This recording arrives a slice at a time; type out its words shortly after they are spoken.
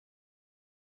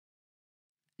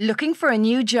Looking for a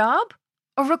new job?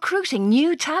 Or recruiting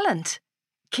new talent?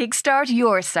 Kickstart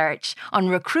your search on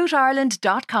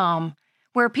recruitireland.com,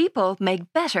 where people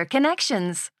make better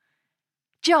connections.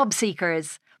 Job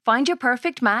seekers, find your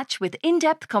perfect match with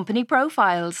in-depth company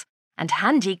profiles and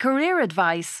handy career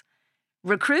advice.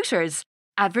 Recruiters,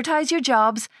 advertise your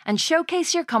jobs and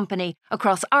showcase your company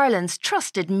across Ireland's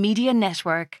trusted media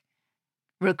network.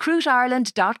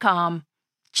 recruitireland.com.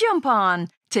 Jump on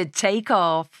to take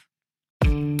off.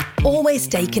 Always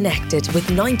stay connected with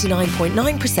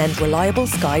 99.9% reliable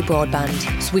Sky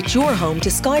Broadband. Switch your home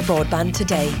to Sky Broadband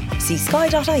today. See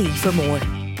sky.ie for more.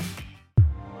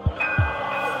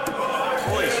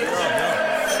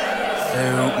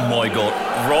 Oh my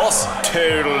God, Ross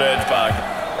total edge back.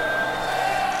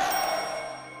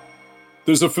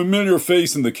 There's a familiar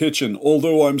face in the kitchen,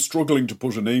 although I'm struggling to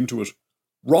put a name to it.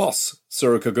 Ross,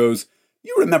 Sorcha goes,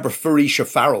 you remember Farisha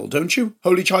Farrell, don't you,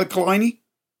 Holy Child Killiney?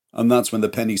 And that's when the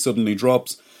penny suddenly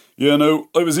drops. You know,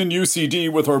 I was in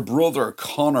UCD with her brother,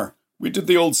 Connor. We did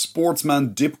the old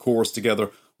sportsman dip course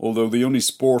together, although the only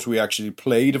sport we actually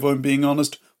played, if I'm being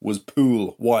honest, was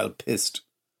pool while pissed.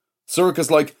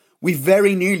 Sorcha's like, we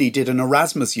very nearly did an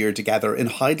Erasmus year together in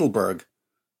Heidelberg.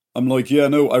 I'm like, yeah,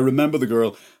 no, I remember the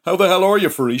girl. How the hell are you,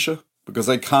 Farisha? Because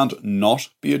I can't not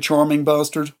be a charming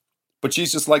bastard. But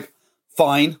she's just like,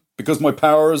 fine, because my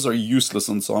powers are useless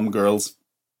on some girls.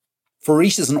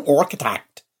 Farisha's an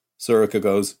architect, Sorcha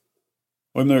goes.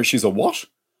 I'm there, she's a what?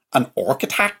 An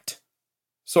architect?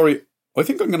 Sorry, I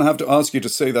think I'm going to have to ask you to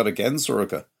say that again,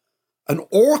 Sorcha. An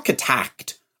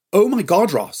architect? Oh my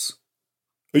God, Ross.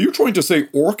 Are you trying to say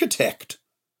architect?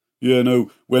 Yeah,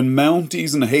 no, when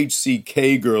Mounties and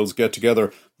HCK girls get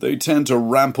together, they tend to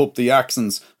ramp up the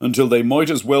accents until they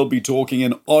might as well be talking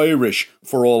in Irish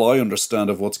for all I understand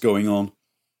of what's going on.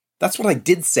 That's what I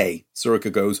did say,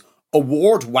 Sorcha goes.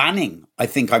 Award-winning, I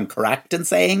think I'm correct in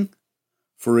saying.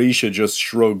 Farisha just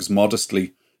shrugs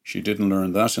modestly. She didn't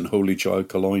learn that in Holy Child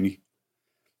Killiney.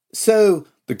 So,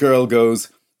 the girl goes,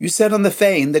 you said on the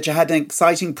phone that you had an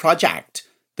exciting project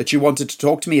that you wanted to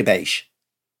talk to me about.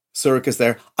 Sorcha's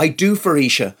there. I do,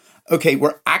 Farisha. Okay,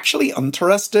 we're actually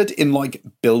interested in,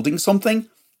 building something,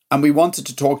 and we wanted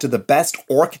to talk to the best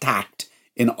architect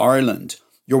in Ireland.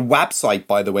 Your website,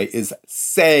 by the way, is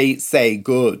Say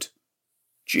Good.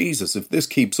 Jesus, if this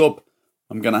keeps up,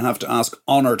 I'm going to have to ask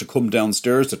Honor to come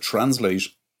downstairs to translate.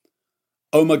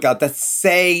 Oh my God, that's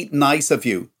say nice of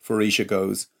you, Farisha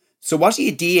goes. So what are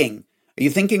you doing? Are you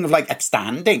thinking of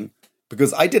extending?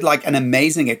 Because I did an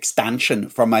amazing extension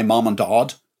for my mom and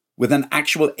dad with an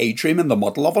actual atrium in the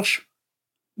middle of it.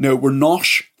 No, we're not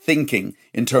thinking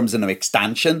in terms of an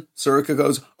extension, Sorcha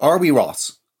goes. Are we,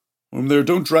 Ross? I'm there,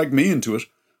 don't drag me into it.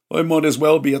 I might as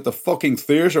well be at the fucking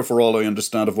theatre for all I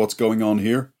understand of what's going on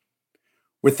here.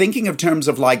 We're thinking of terms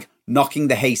of knocking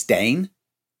the haste down.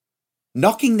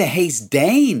 Knocking the haste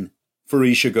down,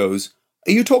 Farisha goes.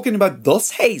 Are you talking about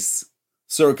thus haste?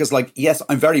 Sorcha's like, yes,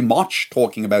 I'm very much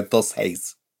talking about thus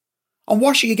haste. And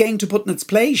what are you going to put in its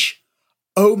place?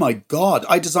 Oh my God,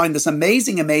 I designed this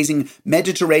amazing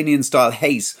Mediterranean-style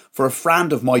haste for a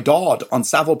friend of my dad on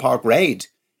Savile Park Road.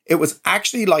 It was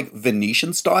actually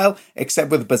Venetian style,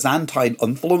 except with Byzantine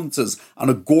influences and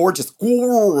a gorgeous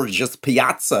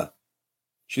piazza.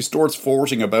 She starts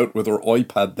forting about with her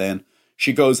iPad then.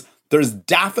 She goes, there's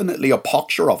definitely a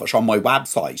picture of it on my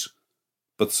website.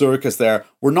 But Sorcha's there,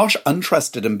 we're not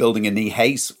interested in building a new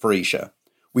house, Farisha.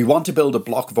 We want to build a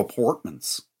block of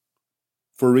apartments.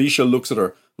 Farisha looks at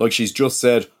her like she's just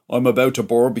said, I'm about to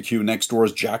barbecue next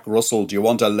door's Jack Russell. Do you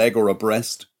want a leg or a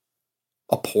breast?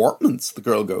 Apartments, the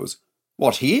girl goes.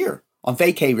 What, here? On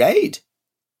Vacay Road?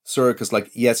 Sorcha's like,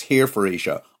 yes, here,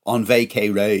 Farisha, on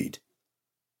Vacay Road.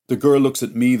 The girl looks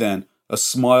at me then, a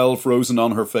smile frozen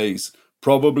on her face,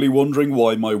 probably wondering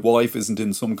why my wife isn't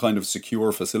in some kind of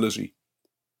secure facility.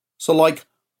 So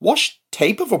what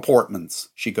type of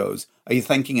apartments, she goes, are you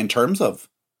thinking in terms of?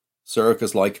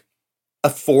 Sorcha's like,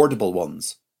 affordable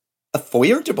ones.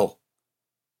 Affordable?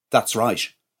 That's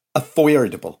right,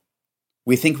 affordable.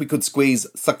 We think we could squeeze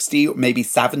 60 or maybe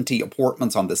 70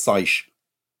 apartments on the site.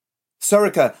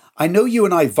 Sorcha, I know you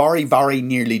and I very, very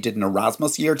nearly did an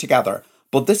Erasmus year together,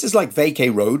 but this is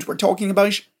Vacay Road we're talking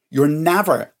about. You're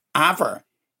never, ever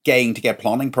going to get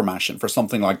planning permission for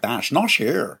something like that. Not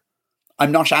here.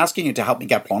 I'm not asking you to help me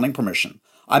get planning permission.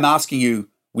 I'm asking you,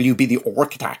 will you be the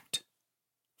architect?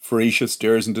 Farisha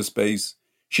stares into space.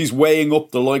 She's weighing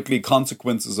up the likely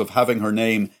consequences of having her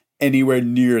name anywhere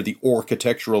near the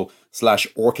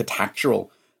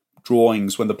architectural/architectural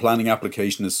drawings when the planning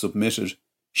application is submitted.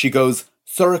 She goes,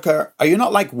 Sorcha, are you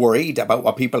not worried about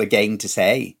what people are going to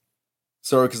say?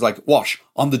 Sorcha's like, what,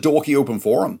 on the Dorky Open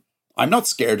Forum? I'm not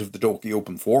scared of the Dalkey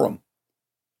Open Forum.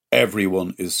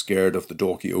 Everyone is scared of the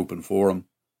Dalkey Open Forum.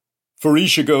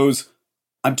 Farisha goes,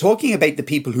 I'm talking about the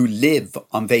people who live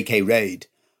on Vacay Raid.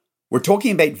 We're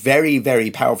talking about very,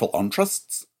 very powerful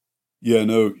untrusts. Yeah,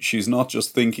 no, she's not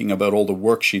just thinking about all the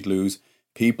work she'd lose.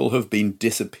 People have been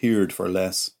disappeared for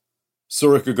less.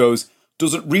 Sorcha goes,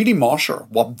 does it really matter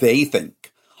what they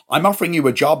think? I'm offering you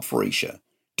a job, Farisha.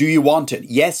 Do you want it?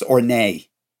 Yes or nay?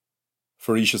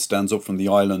 Farisha stands up from the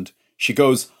island. She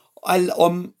goes,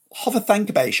 I'll have a think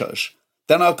about it.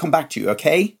 Then I'll come back to you,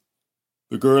 okay?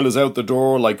 The girl is out the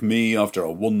door like me after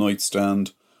a one-night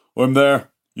stand. I'm there.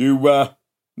 You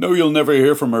know you'll never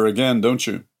hear from her again, don't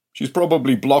you? She's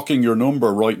probably blocking your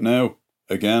number right now.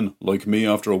 Again, like me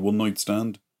after a one-night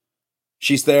stand.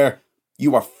 She's there.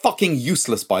 You are fucking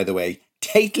useless, by the way.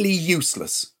 Totally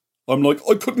useless. I'm like,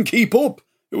 I couldn't keep up.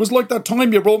 It was like that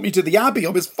time you brought me to the Abbey. I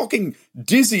was fucking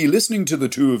dizzy listening to the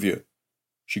two of you.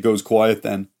 She goes quiet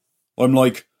then. I'm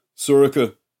like,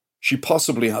 Sorcha, she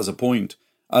possibly has a point.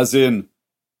 As in,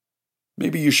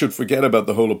 maybe you should forget about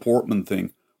the whole Portman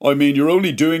thing. I mean, you're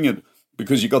only doing it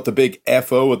because you got the big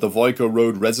FO at the Vico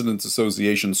Road Residents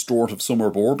Association Stort of Summer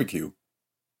Barbecue.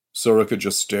 Sorcha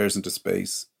just stares into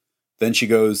space. Then she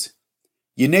goes,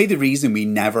 you know the reason we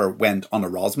never went on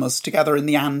Erasmus together in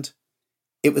the end?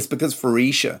 It was because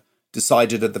Farisha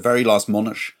decided at the very last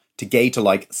minute to go to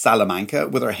like Salamanca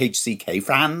with her HCK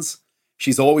friends.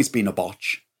 She's always been a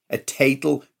botch. A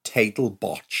total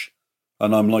botch.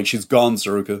 And I'm like, she's gone,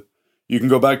 Sorcha. You can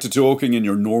go back to talking in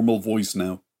your normal voice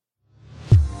now.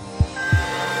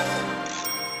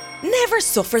 Never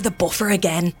suffer the buffer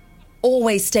again.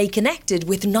 Always stay connected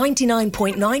with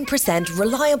 99.9%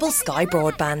 reliable Sky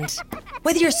broadband.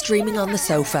 Whether you're streaming on the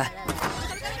sofa,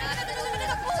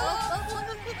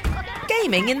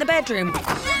 gaming in the bedroom,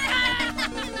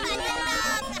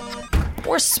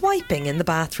 or swiping in the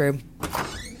bathroom.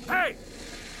 Hey!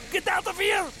 Get out of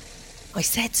here! I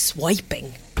said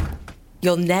swiping.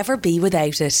 You'll never be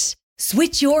without it.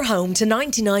 Switch your home to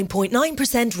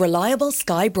 99.9% reliable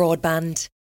Sky broadband.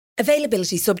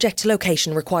 Availability subject to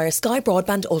location. Requires Sky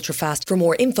Broadband Ultrafast. For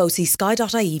more info, see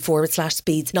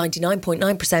sky.ie/speeds.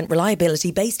 99.9%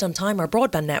 reliability based on time our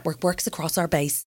broadband network works across our base.